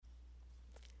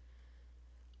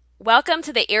Welcome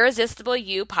to the Irresistible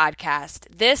You podcast.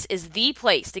 This is the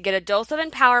place to get a dose of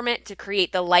empowerment to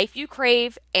create the life you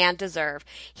crave and deserve.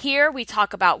 Here we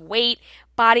talk about weight,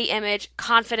 body image,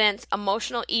 confidence,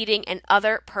 emotional eating, and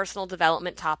other personal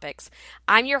development topics.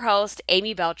 I'm your host,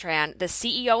 Amy Beltran, the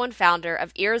CEO and founder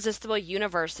of Irresistible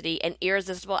University and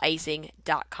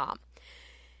irresistibleicing.com.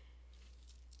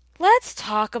 Let's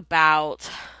talk about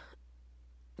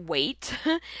weight.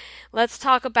 Let's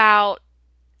talk about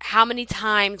how many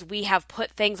times we have put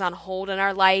things on hold in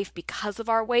our life because of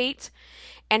our weight,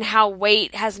 and how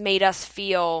weight has made us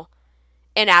feel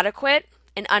inadequate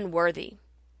and unworthy,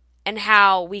 and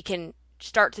how we can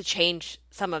start to change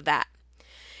some of that.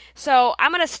 So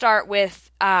I'm going to start with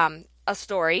a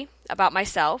story about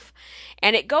myself,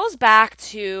 and it goes back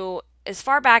to as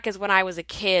far back as when I was a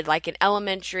kid, like in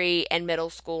elementary and middle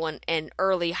school and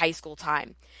early high school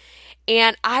time.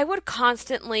 And I would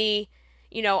constantly,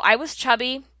 I was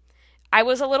chubby. I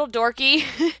was a little dorky.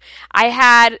 I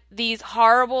had these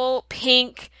horrible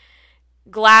pink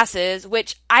glasses,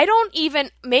 which I don't even,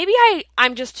 maybe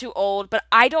I'm just too old, but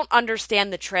I don't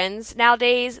understand the trends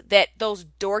nowadays that those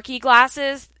dorky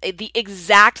glasses, the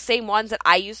exact same ones that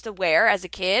I used to wear as a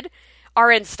kid,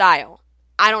 are in style.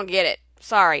 I don't get it.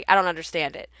 Sorry, I don't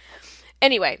understand it.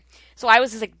 Anyway, so I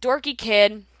was this like dorky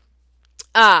kid,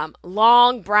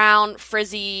 long brown,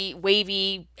 frizzy,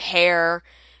 wavy hair,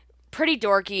 pretty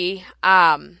dorky.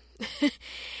 And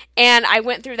I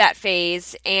went through that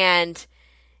phase, and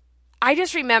I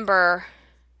just remember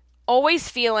always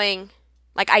feeling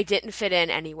like I didn't fit in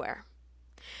anywhere.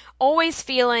 Always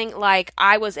feeling like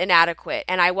I was inadequate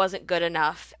and I wasn't good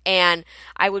enough. And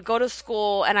I would go to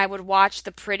school and I would watch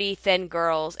the pretty thin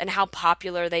girls and how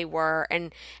popular they were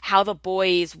and how the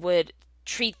boys would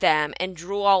treat them and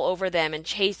drool all over them and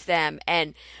chase them,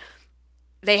 and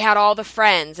they had all the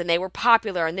friends and they were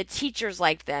popular and the teachers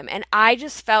liked them, and I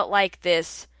just felt like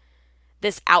this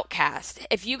outcast.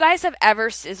 If you guys have ever,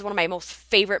 this is one of my most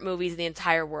favorite movies in the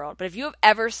entire world, but if you have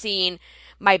ever seen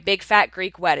My Big Fat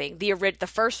Greek Wedding, the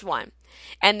first one,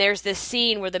 and there's this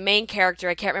scene where the main character,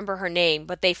 I can't remember her name,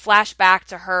 but they flash back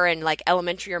to her in like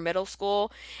elementary or middle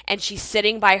school, and she's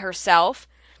sitting by herself.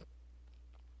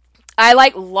 I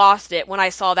like lost it when I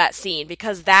saw that scene,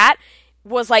 because that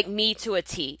was like me to a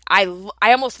T. I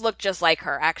almost looked just like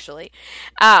her, actually.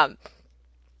 And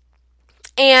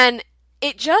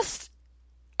it just,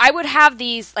 I would have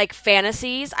these like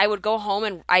fantasies. I would go home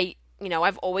and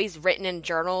I've always written in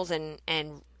journals and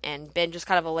been just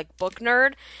kind of a like book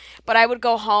nerd, but I would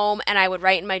go home and I would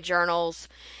write in my journals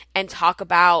and talk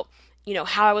about,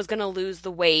 how I was going to lose the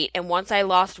weight. And once I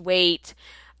lost weight,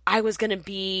 I was going to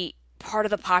be part of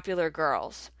the popular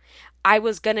girls. I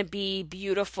was going to be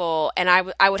beautiful, and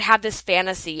I would have this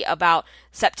fantasy about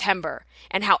September,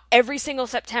 and how every single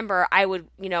September I would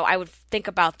think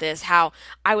about this, how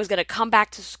I was going to come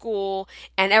back to school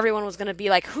and everyone was going to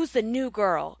be like, who's the new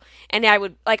girl? And I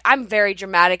would, like, I'm very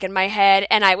dramatic in my head,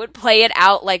 and I would play it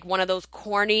out like one of those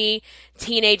corny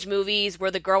teenage movies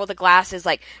where the girl with the glasses,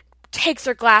 like, takes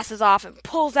her glasses off and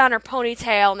pulls down her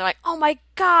ponytail, and they're like, oh my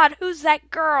God, who's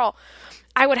that girl?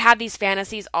 I would have these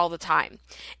fantasies all the time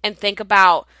and think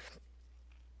about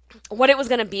what it was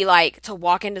going to be like to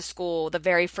walk into school the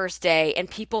very first day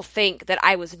and people think that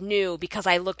I was new because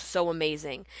I looked so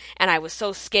amazing and I was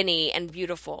so skinny and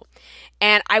beautiful.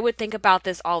 And I would think about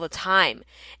this all the time.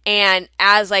 And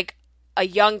as like a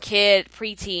young kid,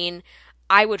 preteen,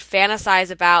 I would fantasize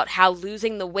about how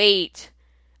losing the weight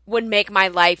would make my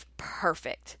life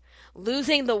perfect.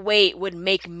 Losing the weight would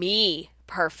make me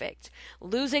perfect.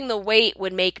 Losing the weight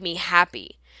would make me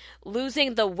happy.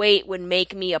 Losing the weight would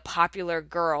make me a popular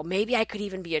girl. Maybe I could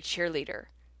even be a cheerleader,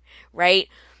 right?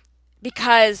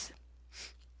 Because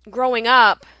growing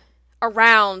up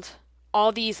around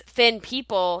all these thin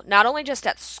people, not only just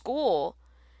at school,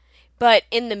 but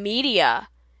in the media,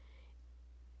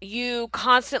 you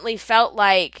constantly felt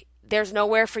like there's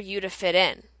nowhere for you to fit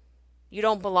in. You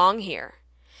don't belong here.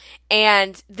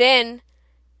 And then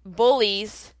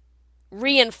bullies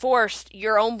reinforced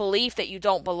your own belief that you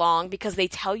don't belong because they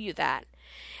tell you that.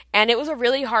 And it was a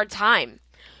really hard time.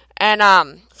 And,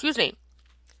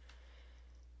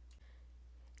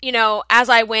 as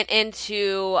I went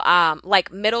into,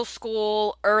 like middle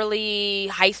school, early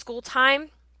high school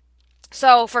time.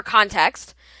 So for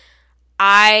context,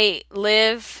 I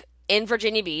live in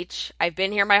Virginia Beach. I've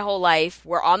been here my whole life.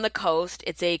 We're on the coast.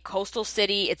 It's a coastal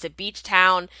city. It's a beach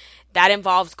town. That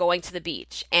involves going to the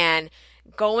beach. And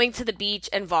going to the beach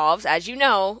involves, as you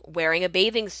know, wearing a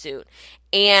bathing suit.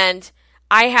 And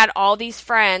I had all these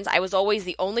friends. I was always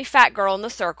the only fat girl in the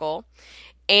circle.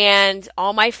 And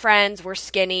all my friends were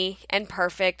skinny and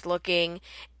perfect looking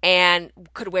and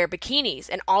could wear bikinis.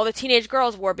 And all the teenage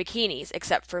girls wore bikinis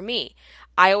except for me.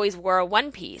 I always wore a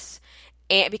one piece.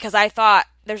 And because I thought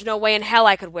there's no way in hell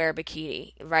I could wear a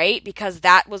bikini, right? Because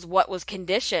that was what was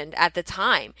conditioned at the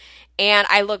time. And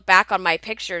I look back on my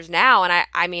pictures now and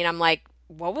I mean, I'm like,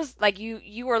 what was like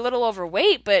you were a little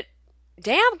overweight, but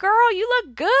damn girl, you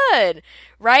look good,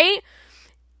 right?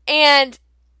 And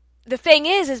the thing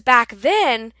is back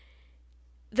then,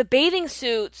 the bathing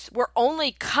suits were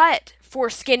only cut for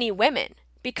skinny women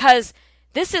because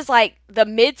this is like the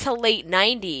mid to late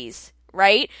 90s,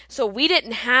 right? So we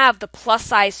didn't have the plus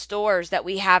size stores that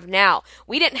we have now.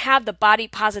 We didn't have the body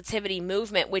positivity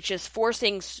movement, which is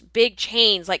forcing big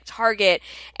chains like Target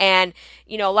and,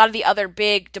 you know, a lot of the other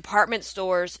big department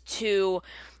stores to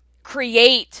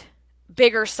create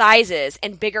bigger sizes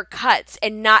and bigger cuts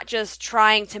and not just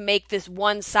trying to make this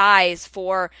one size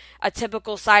for a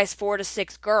typical size 4 to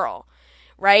 6 girl,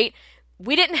 right?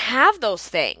 We didn't have those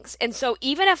things. And so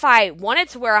even if I wanted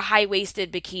to wear a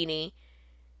high-waisted bikini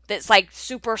that's like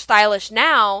super stylish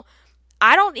now,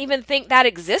 I don't even think that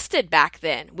existed back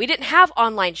then. We didn't have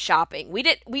online shopping.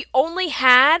 We only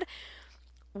had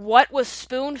what was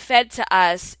spoon-fed to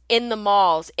us in the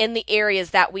malls, in the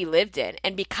areas that we lived in.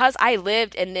 And because I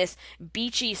lived in this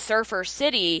beachy surfer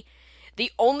city,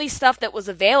 the only stuff that was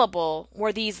available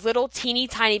were these little teeny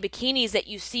tiny bikinis that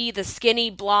you see the skinny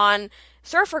blonde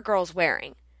surfer girls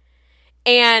wearing.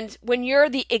 And when you're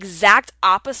the exact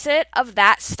opposite of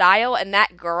that style and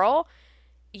that girl,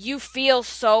 you feel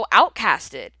so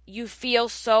outcasted. You feel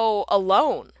so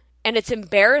alone. And it's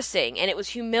embarrassing and it was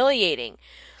humiliating.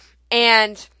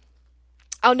 And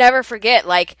I'll never forget,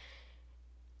 like,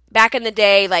 back in the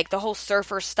day, like, the whole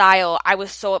surfer style, I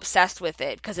was so obsessed with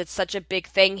it because it's such a big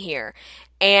thing here.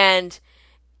 And,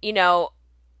 you know,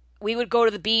 we would go to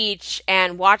the beach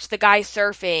and watch the guys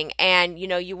surfing and, you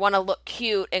know, you want to look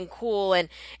cute and cool and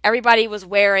everybody was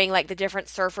wearing like the different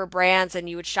surfer brands and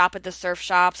you would shop at the surf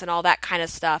shops and all that kind of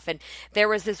stuff. And there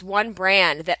was this one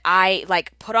brand that I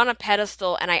like put on a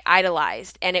pedestal and I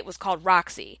idolized and it was called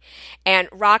Roxy. And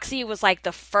Roxy was like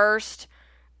the first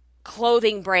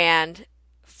clothing brand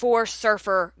for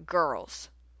surfer girls.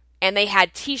 And they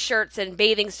had t-shirts and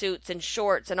bathing suits and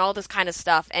shorts and all this kind of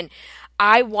stuff. And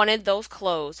I wanted those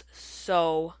clothes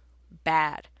so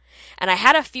bad. And I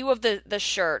had a few of the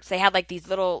shirts. They had like these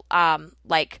little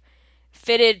like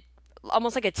fitted,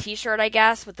 almost like a t-shirt, I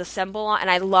guess, with the symbol on.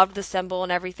 And I loved the symbol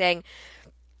and everything.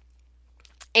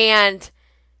 And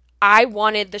I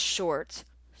wanted the shorts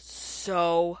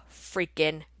so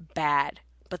freaking bad.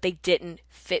 But they didn't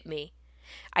fit me.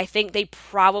 I think they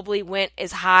probably went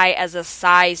as high as a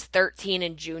size 13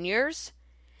 in juniors.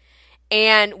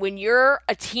 And when you're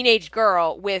a teenage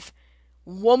girl with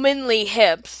womanly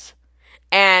hips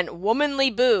and womanly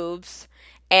boobs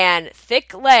and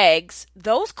thick legs,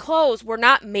 those clothes were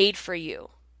not made for you.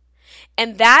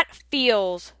 And that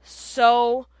feels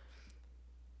so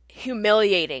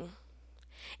humiliating.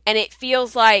 And it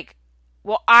feels like,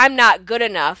 well, I'm not good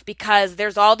enough because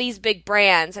there's all these big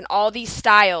brands and all these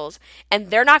styles and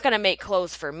they're not going to make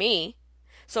clothes for me.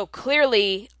 So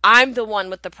clearly I'm the one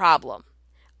with the problem.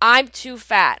 I'm too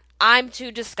fat. I'm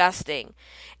too disgusting.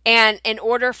 And in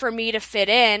order for me to fit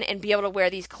in and be able to wear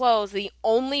these clothes, the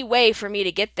only way for me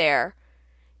to get there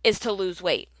is to lose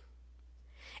weight.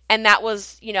 And that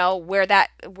was, you know,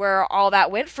 where all that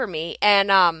went for me.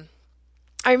 And I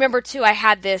remember too, I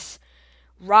had this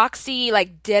Roxy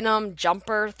like denim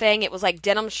jumper thing. It was like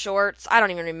denim shorts. I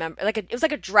don't even remember. It was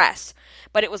like a dress,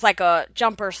 but it was like a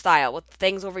jumper style with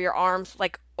things over your arms,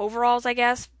 like overalls, I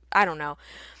guess. I don't know.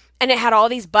 And it had all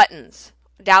these buttons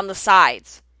down the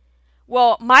sides.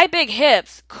 Well, my big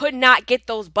hips could not get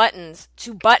those buttons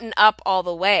to button up all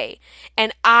the way.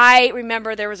 And I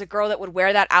remember there was a girl that would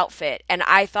wear that outfit, and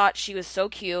I thought she was so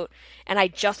cute, and I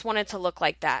just wanted to look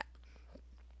like that.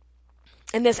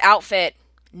 And this outfit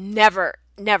never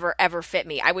ever fit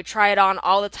me. I would try it on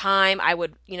all the time. I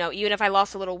would, you know, even if I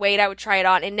lost a little weight, I would try it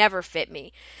on. It never fit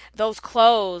me. Those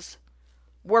clothes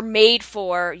were made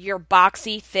for your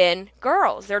boxy, thin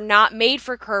girls. They're not made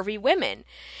for curvy women.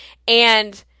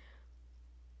 And,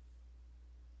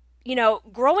 you know,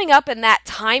 growing up in that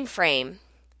time frame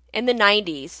in the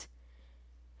 90s,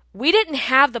 we didn't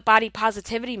have the body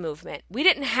positivity movement. We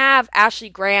didn't have Ashley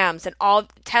Grahams and all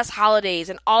Tess Hollidays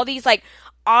and all these like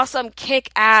awesome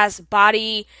kick-ass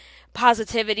body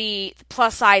positivity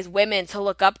plus size women to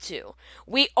look up to.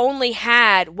 We only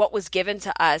had what was given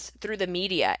to us through the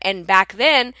media. And back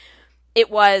then it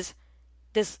was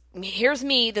here's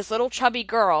me, this little chubby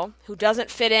girl who doesn't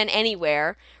fit in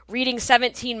anywhere, reading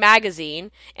 17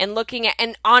 magazine and looking at,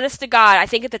 and honest to God, I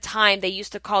think at the time they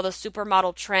used to call the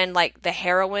supermodel trend like the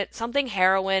heroin, something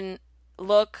heroin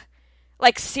look.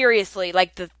 Like seriously,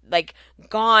 like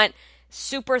gaunt,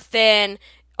 super thin,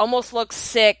 almost looks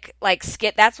sick, like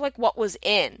skit. That's like what was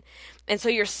in. And so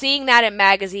you're seeing that in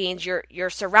magazines. You're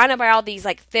surrounded by all these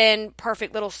like thin,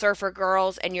 perfect little surfer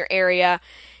girls in your area.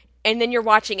 And then you're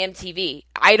watching MTV,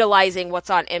 idolizing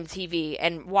what's on MTV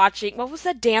and watching, what was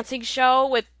that dancing show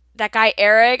with that guy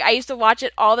Eric? I used to watch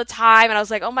it all the time and I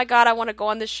was like, oh my God, I want to go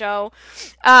on this show.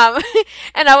 Um,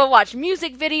 and I would watch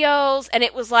music videos and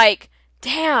it was like,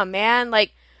 damn, man,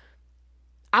 like,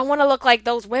 I want to look like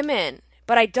those women,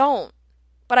 but I don't.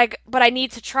 But I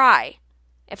need to try.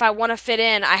 If I want to fit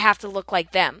in, I have to look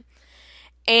like them.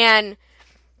 And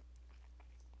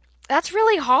that's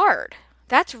really hard.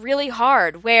 That's really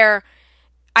hard where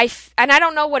and I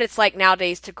don't know what it's like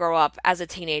nowadays to grow up as a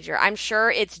teenager. I'm sure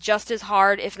it's just as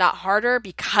hard, if not harder,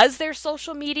 because there's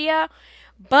social media.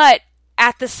 But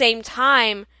at the same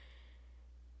time,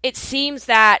 it seems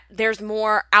that there's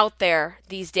more out there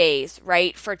these days,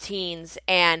 right, for teens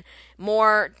and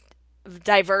more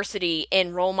diversity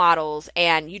in role models.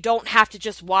 And you don't have to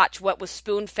just watch what was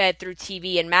spoon-fed through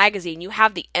TV and magazine. You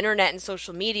have the internet and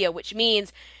social media, which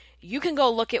means you can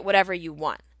go look at whatever you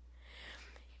want.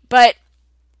 But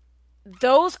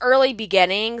those early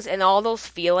beginnings and all those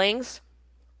feelings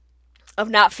of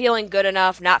not feeling good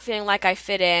enough, not feeling like I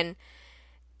fit in,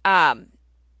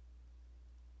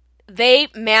 they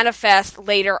manifest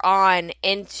later on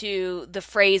into the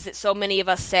phrase that so many of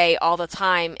us say all the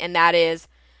time, and that is,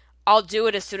 I'll do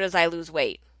it as soon as I lose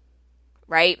weight,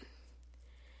 right?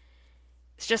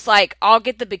 It's just like, I'll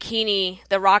get the bikini,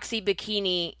 the Roxy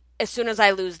bikini, as soon as I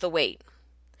lose the weight.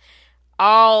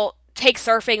 I'll take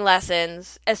surfing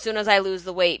lessons as soon as I lose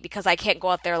the weight because I can't go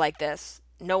out there like this.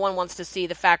 No one wants to see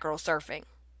the fat girl surfing.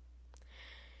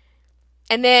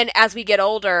 And then as we get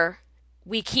older,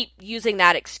 we keep using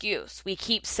that excuse. We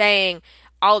keep saying,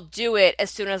 I'll do it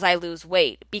as soon as I lose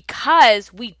weight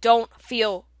because we don't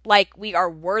feel like we are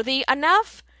worthy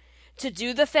enough to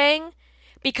do the thing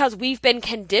because we've been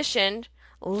conditioned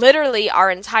literally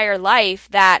our entire life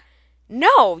that,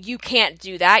 no, you can't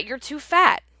do that. You're too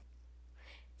fat.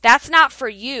 That's not for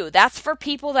you. That's for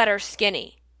people that are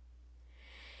skinny.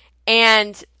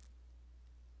 And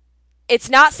it's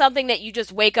not something that you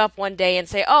just wake up one day and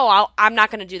say, oh, I'm not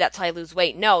going to do that till I lose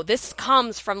weight. No, this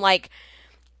comes from like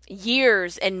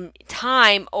years and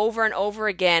time over and over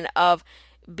again of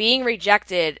being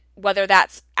rejected, whether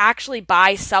that's actually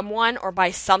by someone or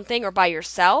by something or by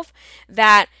yourself,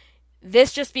 that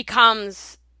this just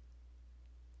becomes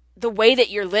the way that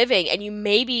you're living and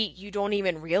maybe you don't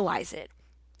even realize it.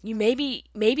 Maybe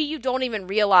you don't even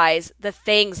realize the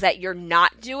things that you're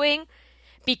not doing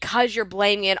because you're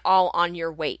blaming it all on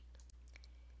your weight.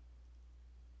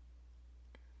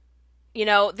 You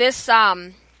know, this,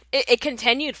 it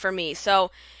continued for me. So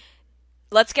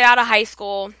let's get out of high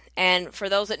school. And for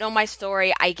those that know my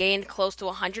story, I gained close to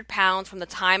 100 pounds from the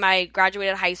time I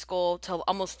graduated high school till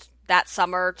almost that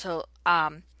summer till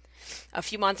a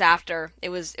few months after. It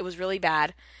was really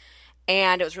bad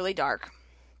and it was really dark.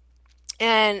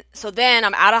 And so then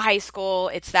I'm out of high school.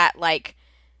 It's that like,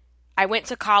 I went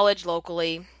to college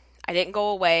locally. I didn't go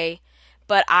away,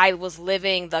 but I was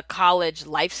living the college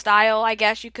lifestyle, I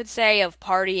guess you could say, of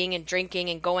partying and drinking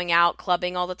and going out,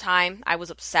 clubbing all the time. I was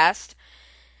obsessed.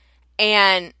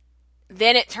 And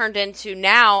then it turned into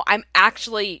now I'm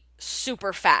actually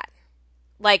super fat.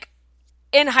 Like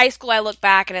in high school, I look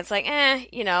back and it's like,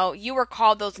 you know, you were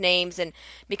called those names and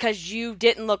because you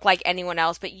didn't look like anyone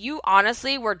else, but you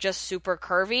honestly were just super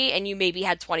curvy and you maybe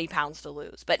had 20 pounds to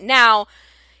lose. But now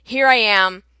here I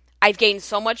am. I've gained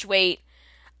so much weight.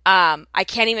 I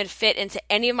can't even fit into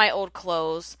any of my old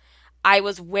clothes. I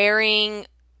was wearing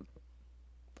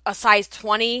a size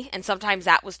 20 and sometimes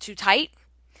that was too tight.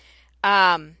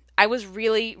 I was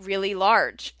really, really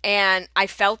large and I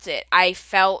felt it. I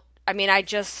felt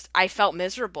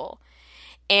miserable.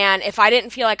 And if I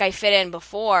didn't feel like I fit in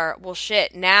before, well,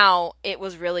 shit, now it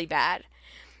was really bad.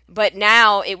 But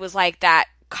now it was like that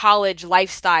college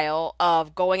lifestyle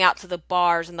of going out to the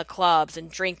bars and the clubs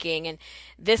and drinking. And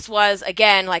this was,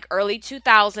 again, like early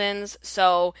 2000s.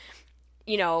 So,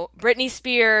 you know, Britney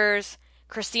Spears,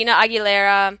 Christina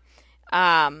Aguilera,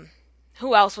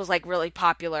 who else was like really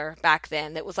popular back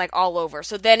then that was like all over.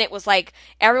 So then it was like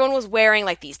everyone was wearing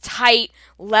like these tight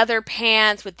leather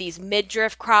pants with these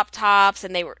midriff crop tops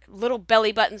and they were little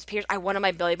belly buttons pierced. I wanted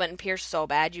my belly button pierced so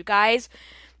bad, you guys.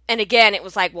 And again, it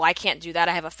was like, well, I can't do that.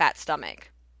 I have a fat stomach.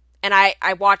 And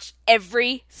I watched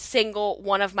every single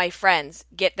one of my friends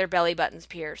get their belly buttons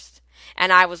pierced.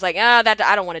 And I was like, that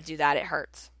I don't want to do that. It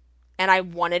hurts. And I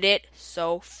wanted it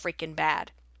so freaking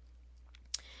bad.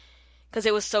 Because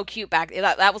it was so cute back.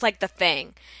 That was like the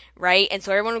thing, right? And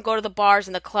so everyone would go to the bars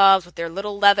and the clubs with their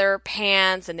little leather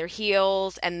pants and their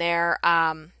heels and their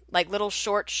like little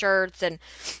short shirts. And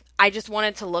I just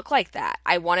wanted to look like that.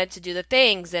 I wanted to do the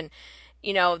things. And,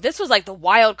 you know, this was like the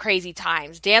wild, crazy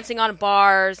times. Dancing on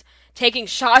bars, taking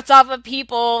shots off of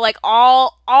people, like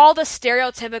all the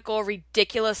stereotypical,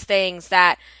 ridiculous things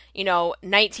that, you know,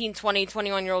 19, 20,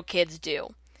 21-year-old kids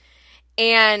do.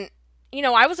 And you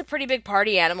know, I was a pretty big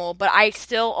party animal, but I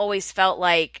still always felt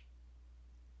like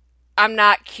I'm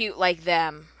not cute like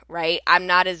them, right? I'm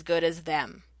not as good as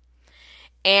them.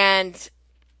 And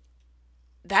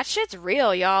that shit's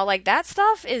real, y'all. Like, that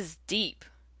stuff is deep.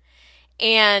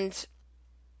 And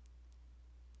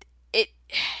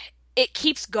it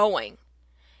keeps going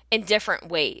in different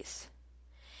ways.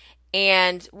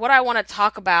 And what I want to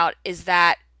talk about is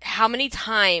that how many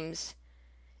times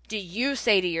do you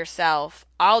say to yourself,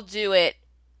 I'll do it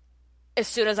as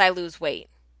soon as I lose weight,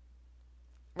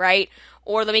 right?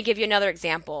 Or let me give you another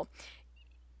example.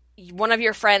 One of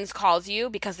your friends calls you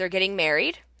because they're getting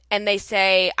married and they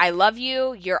say, I love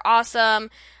you, you're awesome,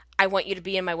 I want you to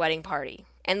be in my wedding party.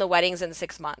 And the wedding's in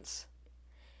 6 months.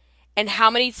 And how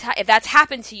many times, if that's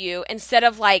happened to you, instead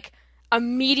of like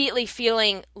immediately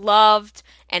feeling loved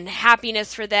and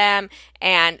happiness for them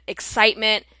and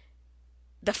excitement,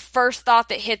 the first thought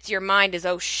that hits your mind is,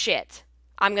 oh shit,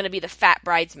 I'm going to be the fat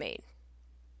bridesmaid.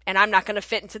 And I'm not going to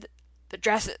fit into the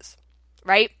dresses,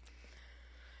 right?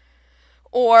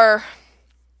 Or,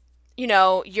 you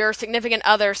know, your significant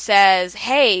other says,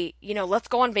 hey, you know, let's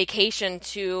go on vacation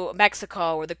to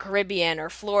Mexico or the Caribbean or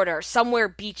Florida or somewhere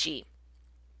beachy.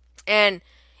 And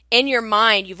in your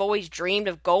mind, you've always dreamed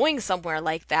of going somewhere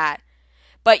like that,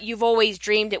 but you've always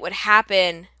dreamed it would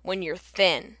happen when you're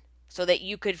thin, so that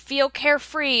you could feel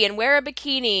carefree and wear a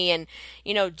bikini and,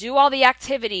 you know, do all the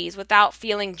activities without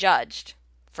feeling judged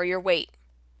for your weight.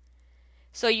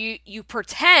 So you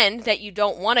pretend that you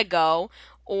don't want to go,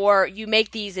 or you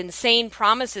make these insane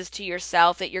promises to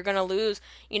yourself that you're going to lose,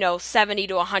 you know, 70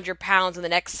 to 100 pounds in the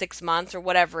next 6 months or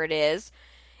whatever it is.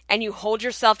 And you hold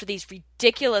yourself to these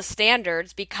ridiculous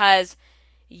standards because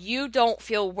you don't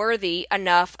feel worthy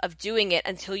enough of doing it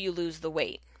until you lose the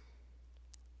weight.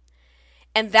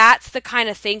 And that's the kind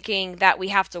of thinking that we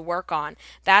have to work on.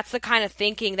 That's the kind of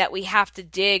thinking that we have to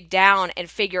dig down and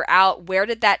figure out, where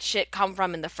did that shit come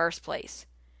from in the first place?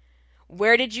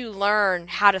 Where did you learn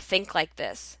how to think like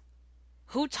this?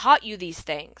 Who taught you these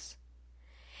things?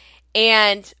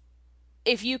 And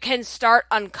if you can start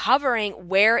uncovering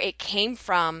where it came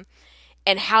from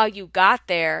and how you got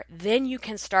there, then you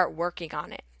can start working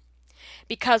on it.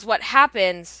 Because what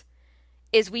happens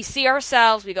is we see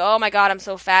ourselves, we go, oh my God, I'm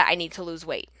so fat, I need to lose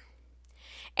weight.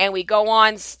 And we go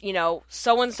on, you know,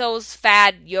 so-and-so's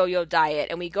fad yo-yo diet,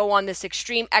 and we go on this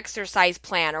extreme exercise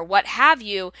plan or what have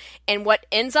you, and what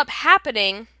ends up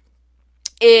happening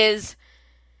is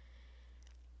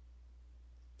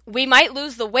we might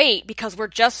lose the weight because we're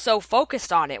just so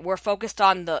focused on it. We're focused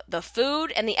on the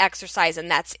food and the exercise, and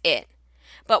that's it.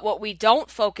 But what we don't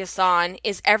focus on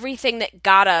is everything that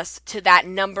got us to that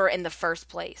number in the first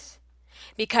place.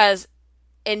 Because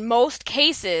in most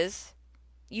cases,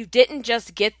 you didn't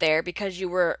just get there because you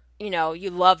were, you know, you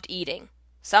loved eating.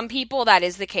 Some people, that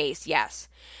is the case, yes.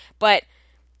 But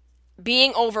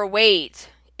being overweight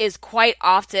is quite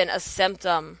often a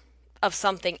symptom of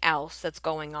something else that's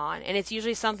going on. And it's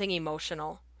usually something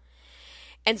emotional.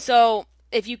 And so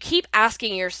if you keep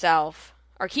asking yourself,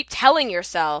 or keep telling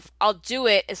yourself, I'll do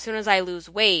it as soon as I lose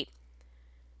weight,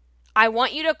 I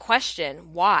want you to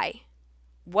question why.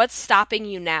 What's stopping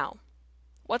you now?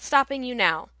 What's stopping you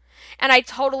now? And I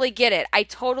totally get it. I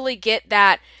totally get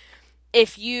that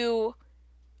if you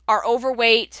are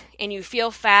overweight and you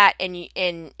feel fat and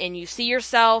you see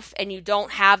yourself and you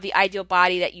don't have the ideal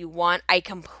body that you want, I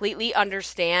completely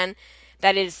understand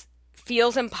that it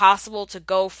feels impossible to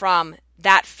go from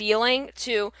that feeling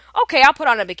to, okay, I'll put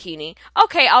on a bikini.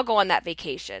 Okay, I'll go on that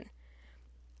vacation.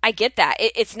 I get that.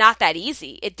 It's not that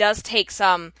easy. It does take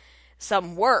some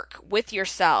work with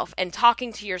yourself and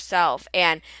talking to yourself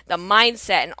and the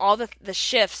mindset and all the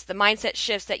shifts, the mindset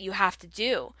shifts that you have to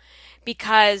do,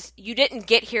 because you didn't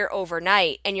get here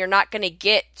overnight and you're not going to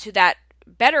get to that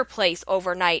better place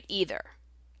overnight either.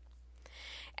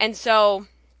 And so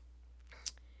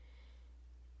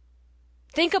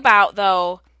think about,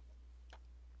 though,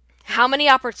 how many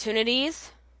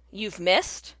opportunities you've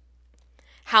missed,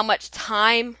 how much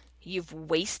time you've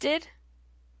wasted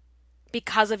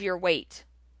because of your weight.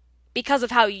 because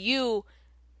of how you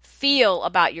feel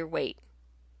about your weight,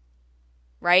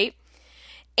 right?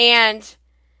 And,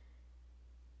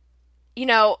 you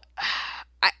know,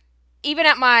 even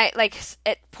at my, like,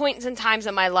 at points in times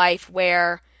in my life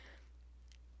where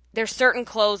there's certain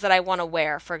clothes that I want to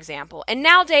wear, for example. And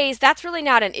nowadays, that's really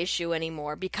not an issue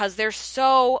anymore because there's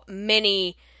so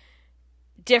many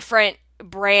different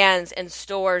brands and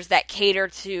stores that cater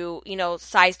to,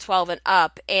 size 12 and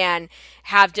up and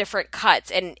have different cuts,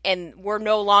 and we're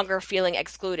no longer feeling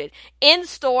excluded. In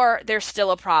store, there's still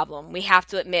a problem. We have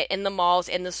to admit, in the malls,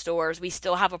 in the stores, we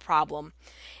still have a problem.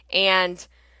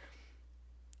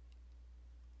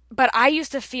 But I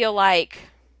used to feel like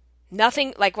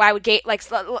nothing, like when I would gain, like,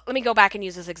 let me go back and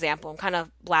use this example. I'm kind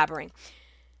of blabbering.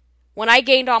 When I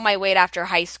gained all my weight after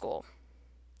high school,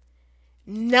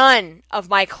 none of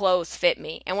my clothes fit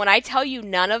me. And when I tell you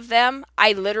none of them,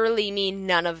 I literally mean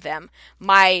none of them.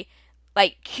 My,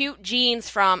 like, cute jeans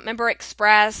from, remember,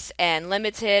 Express and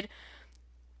Limited,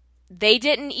 they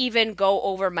didn't even go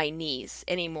over my knees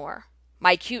anymore.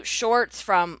 My cute shorts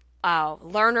from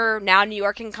Lerner, now New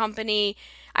York and Company,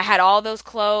 I had all those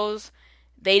clothes.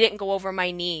 They didn't go over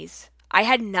my knees. I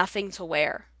had nothing to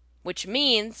wear, which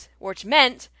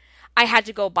meant I had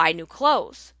to go buy new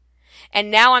clothes. And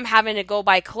now I'm having to go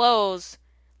buy clothes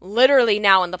literally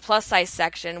now in the plus size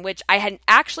section, which I had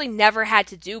actually never had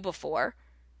to do before.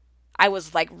 I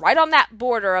was like right on that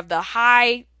border of the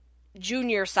high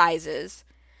junior sizes.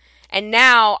 And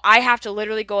now I have to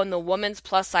literally go in the women's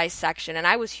plus size section. And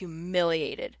I was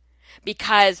humiliated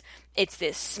because it's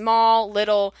this small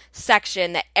little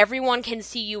section that everyone can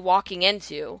see you walking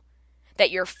into,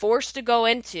 that you're forced to go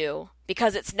into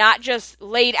because it's not just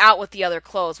laid out with the other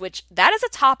clothes, which that is a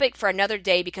topic for another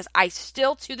day because I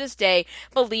still to this day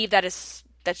believe that's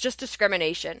just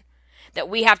discrimination, that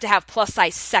we have to have plus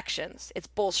size sections. It's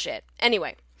bullshit.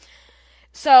 Anyway,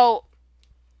 so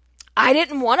I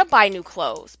didn't want to buy new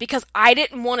clothes because I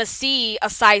didn't want to see a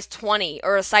size 20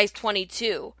 or a size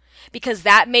 22 because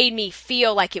that made me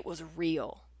feel like it was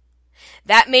real.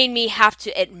 That made me have to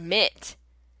admit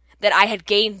that I had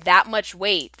gained that much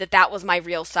weight, that was my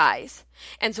real size.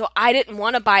 And so I didn't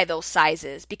want to buy those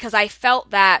sizes because I felt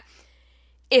that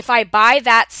if I buy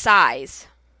that size,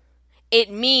 it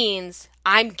means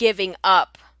I'm giving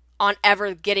up on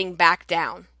ever getting back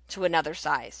down to another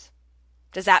size.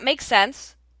 Does that make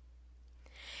sense?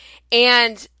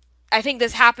 And I think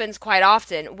this happens quite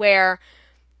often where,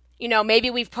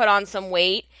 maybe we've put on some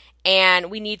weight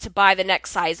and we need to buy the next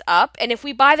size up. And if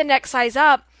we buy the next size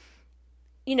up,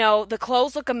 the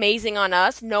clothes look amazing on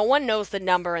us. No one knows the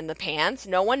number in the pants.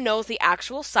 No one knows the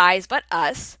actual size but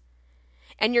us.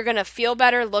 And you're going to feel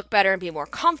better, look better, and be more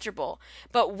comfortable.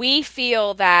 But we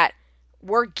feel that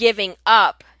we're giving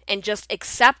up and just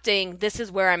accepting this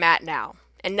is where I'm at now.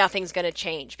 And nothing's going to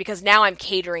change because now I'm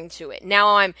catering to it.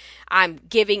 Now I'm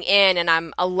giving in and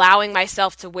I'm allowing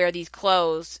myself to wear these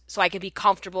clothes so I can be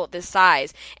comfortable at this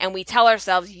size. And we tell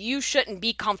ourselves, you shouldn't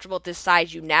be comfortable at this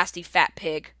size, you nasty fat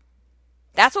pig.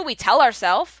 That's what we tell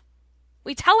ourselves.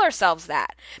 We tell ourselves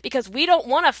that because we don't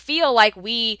want to feel like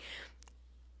we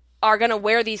are going to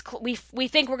wear these. We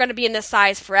think we're going to be in this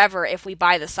size forever if we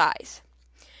buy the size.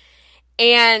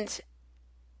 And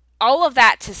all of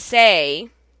that to say,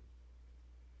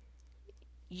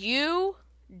 you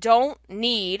don't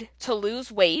need to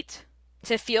lose weight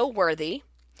to feel worthy.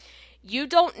 You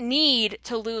don't need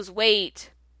to lose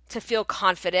weight to feel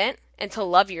confident and to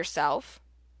love yourself.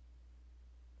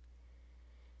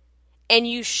 And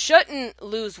you shouldn't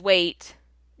lose weight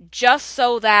just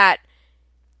so that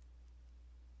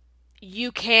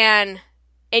you can,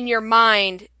 in your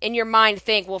mind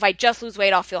think, well, if I just lose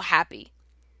weight, I'll feel happy.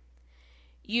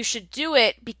 You should do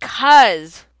it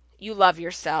because you love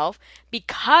yourself,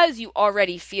 because you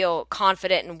already feel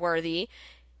confident and worthy,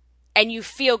 and you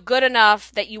feel good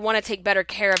enough that you want to take better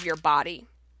care of your body.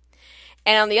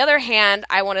 And on the other hand,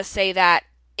 I want to say that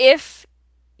if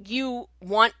you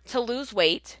want to lose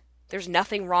weight, there's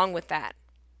nothing wrong with that.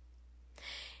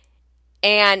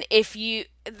 And this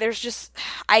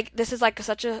is like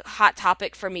such a hot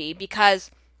topic for me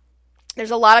because there's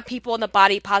a lot of people in the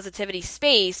body positivity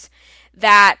space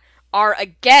that are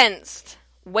against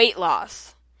weight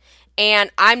loss.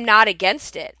 And I'm not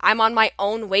against it. I'm on my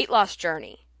own weight loss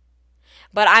journey.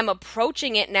 But I'm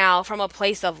approaching it now from a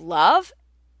place of love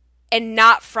and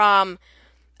not from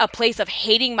a place of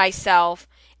hating myself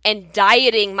and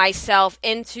dieting myself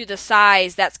into the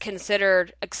size that's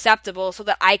considered acceptable so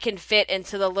that I can fit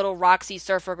into the little Roxy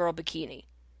Surfer Girl bikini.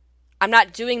 I'm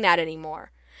not doing that anymore.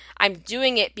 I'm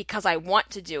doing it because I want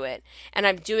to do it. And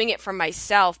I'm doing it for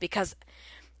myself because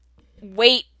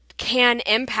weight can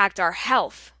impact our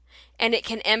health. and it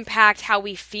can impact how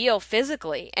we feel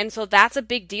physically. And so that's a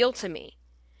big deal to me.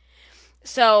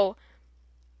 So,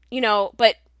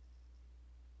 but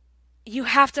you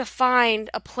have to find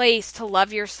a place to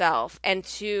love yourself and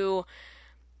to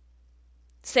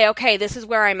say, okay, this is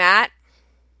where I'm at.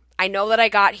 I know that I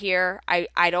got here.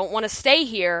 I don't want to stay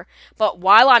here. But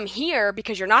while I'm here,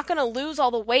 because you're not going to lose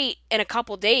all the weight in a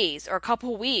couple days or a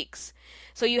couple weeks.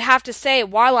 So you have to say,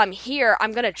 while I'm here,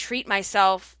 I'm going to treat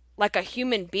myself like a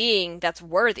human being that's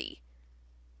worthy.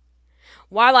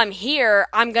 While I'm here,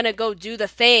 I'm going to go do the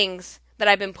things that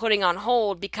I've been putting on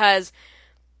hold because,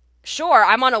 sure,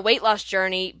 I'm on a weight loss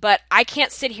journey, but I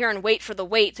can't sit here and wait for the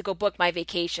weight to go book my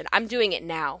vacation. I'm doing it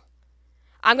now.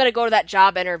 I'm going to go to that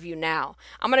job interview now.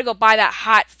 I'm going to go buy that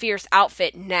hot, fierce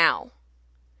outfit now.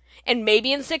 And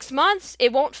maybe in 6 months,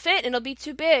 it won't fit and it'll be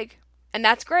too big. And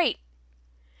that's great.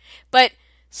 But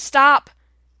stop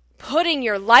putting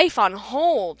your life on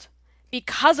hold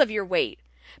because of your weight.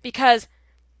 Because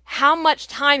how much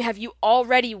time have you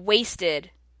already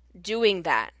wasted doing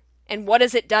that? And what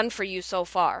has it done for you so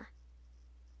far?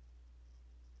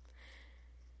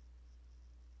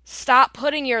 Stop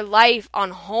putting your life on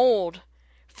hold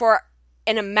for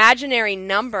an imaginary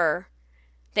number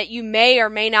that you may or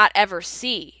may not ever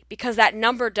see, because that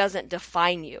number doesn't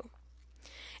define you.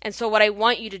 And so what I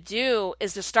want you to do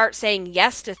is to start saying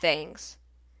yes to things.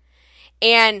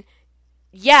 And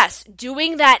yes,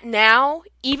 doing that now,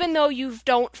 even though you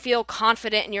don't feel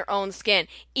confident in your own skin,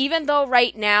 even though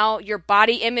right now your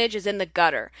body image is in the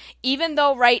gutter, even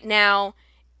though right now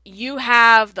you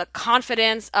have the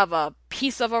confidence of a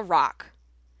piece of a rock,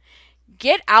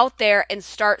 get out there and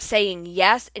start saying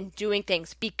yes and doing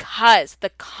things, because the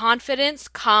confidence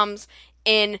comes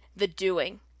in the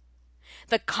doing.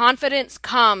 The confidence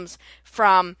comes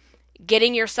from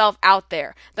getting yourself out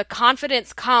there. The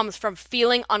confidence comes from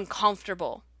feeling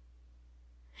uncomfortable.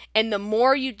 And the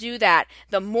more you do that,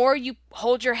 the more you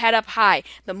hold your head up high,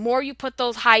 the more you put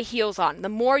those high heels on, the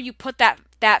more you put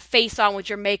that face on with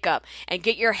your makeup and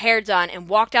get your hair done and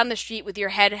walk down the street with your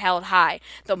head held high.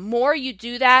 The more you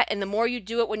do that, and the more you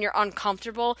do it when you're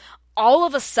uncomfortable, all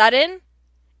of a sudden,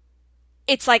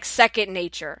 it's like second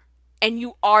nature. And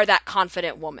you are that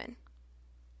confident woman.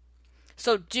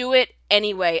 So do it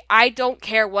anyway. I don't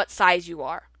care what size you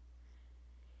are.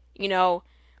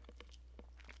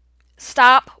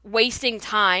 Stop wasting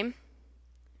time,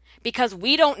 because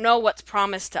we don't know what's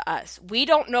promised to us. We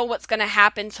don't know what's going to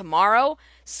happen tomorrow,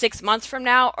 6 months from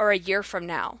now, or a year from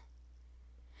now.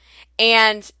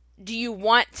 And do you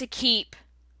want to keep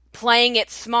playing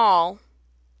it small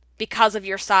because of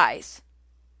your size?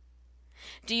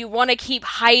 Do you want to keep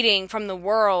hiding from the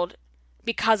world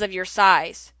because of your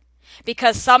size?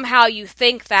 Because somehow you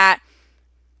think that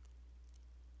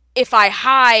if I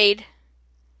hide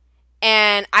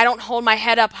and I don't hold my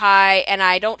head up high and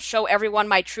I don't show everyone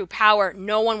my true power,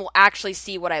 no one will actually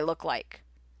see what I look like.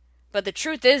 But the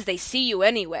truth is, they see you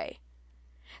anyway.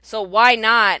 So why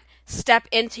not step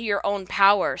into your own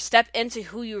power? Step into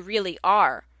who you really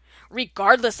are,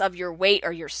 regardless of your weight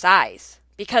or your size.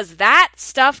 Because that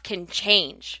stuff can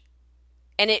change.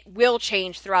 And it will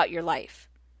change throughout your life.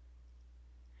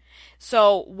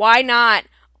 So why not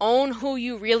own who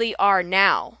you really are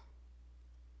now?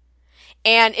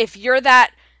 And if you're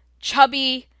that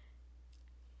chubby,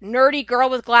 nerdy girl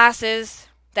with glasses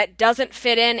that doesn't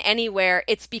fit in anywhere,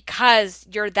 it's because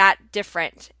you're that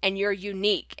different and you're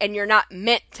unique and you're not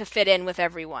meant to fit in with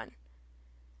everyone.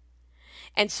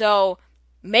 And so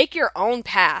make your own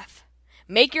path.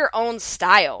 Make your own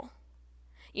style.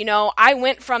 I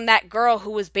went from that girl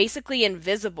who was basically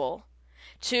invisible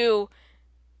to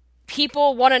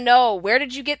people want to know, where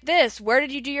did you get this? Where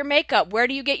did you do your makeup? Where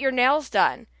do you get your nails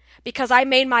done? Because I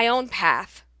made my own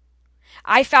path.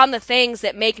 I found the things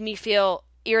that make me feel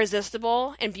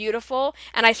irresistible and beautiful,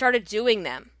 and I started doing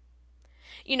them.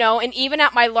 And even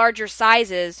at my larger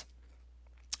sizes,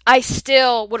 I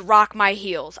still would rock my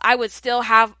heels. I would still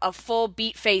have a full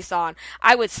beat face on.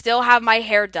 I would still have my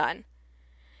hair done.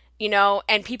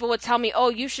 And people would tell me, oh,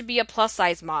 you should be a plus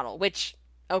size model, which,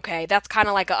 okay, that's kind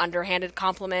of like an underhanded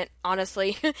compliment,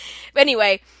 honestly. But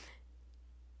anyway,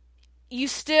 you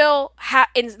still have,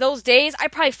 in those days, I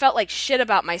probably felt like shit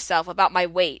about myself, about my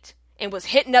weight, and was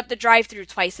hitting up the drive-thru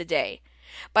twice a day.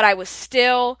 But I was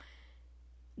still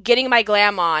getting my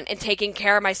glam on and taking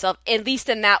care of myself, at least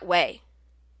in that way.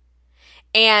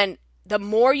 And the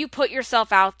more you put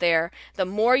yourself out there, the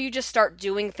more you just start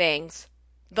doing things,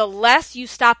 the less you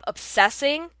stop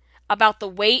obsessing about the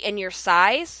weight and your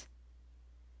size,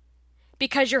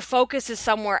 because your focus is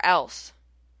somewhere else.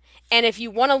 And if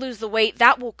you want to lose the weight,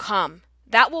 that will come.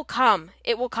 That will come.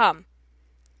 It will come.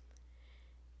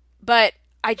 But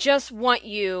I just want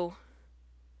you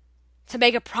to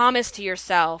make a promise to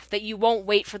yourself that you won't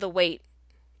wait for the wait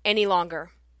any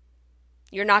longer.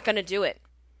 You're not going to do it.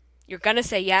 You're going to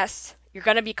say yes. You're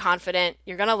going to be confident.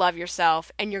 You're going to love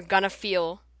yourself. And you're going to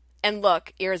feel and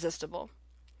look irresistible.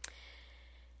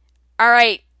 All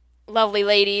right, lovely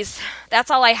ladies.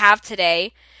 That's all I have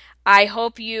today. I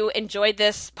hope you enjoyed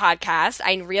this podcast.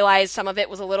 I realize some of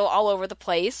it was a little all over the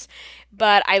place,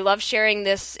 but I love sharing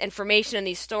this information and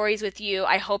these stories with you.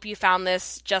 I hope you found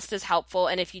this just as helpful,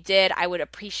 and if you did, I would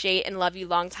appreciate and love you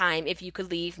long time if you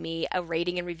could leave me a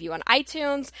rating and review on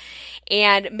iTunes,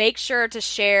 and make sure to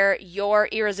share your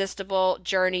irresistible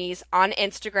journeys on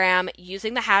Instagram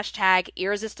using the hashtag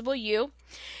IrresistibleYou.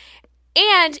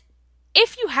 And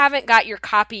if you haven't got your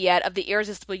copy yet of the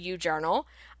Irresistible You Journal,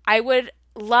 I would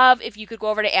love if you could go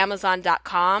over to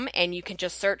Amazon.com and you can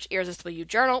just search Irresistible You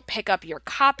Journal, pick up your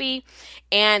copy,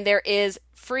 and there is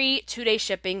free 2-day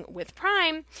shipping with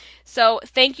Prime. So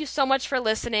thank you so much for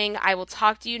listening. I will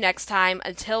talk to you next time.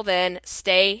 Until then,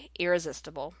 stay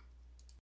irresistible.